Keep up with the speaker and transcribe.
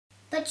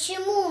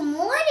Почему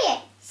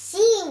море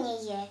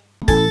синее?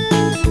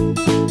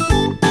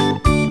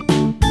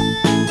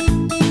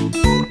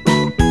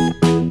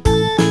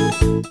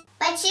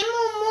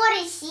 Почему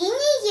море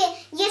синее,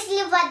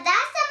 если вода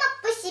сама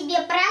по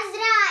себе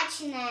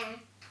прозрачная?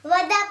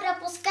 Вода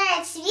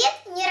пропускает свет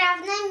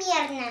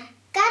неравномерно.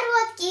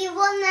 Короткие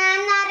волны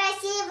она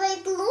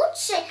рассеивает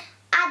лучше,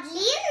 а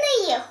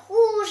длинные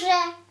хуже.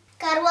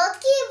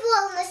 Короткие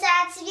волны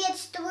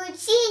соответствуют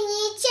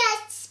синей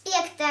части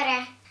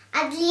спектра,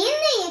 а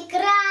длинные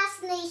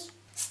красный.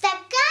 В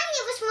стакане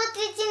вы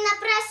смотрите на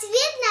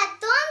просвет, на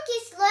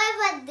тонкий слой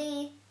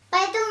воды.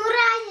 Поэтому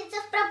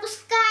разница в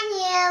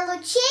пропускании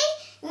лучей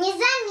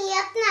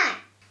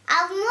незаметна.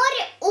 А в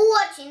море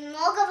очень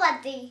много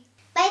воды.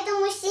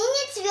 Поэтому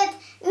синий цвет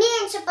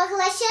меньше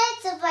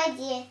поглощается в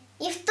воде.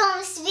 И в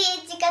том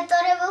свете,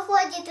 который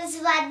выходит из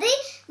воды,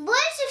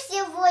 больше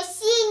всего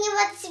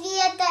синего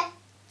цвета.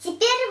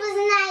 Теперь вы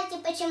знаете,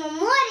 почему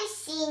море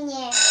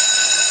синее.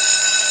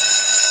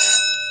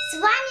 С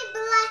вами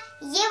была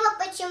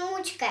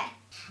ЕваПочемучка.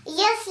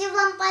 Если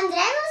вам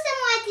понравился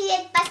мой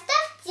ответ,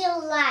 поставьте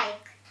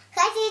лайк.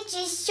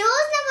 Хотите еще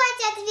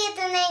узнавать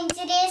ответы на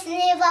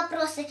интересные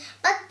вопросы?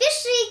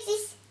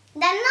 Подпишитесь.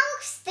 До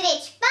новых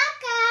встреч.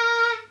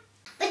 Пока!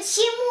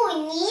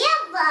 Почему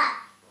небо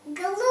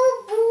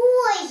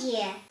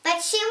голубое?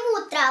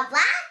 Почему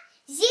трава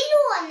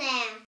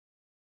зеленая?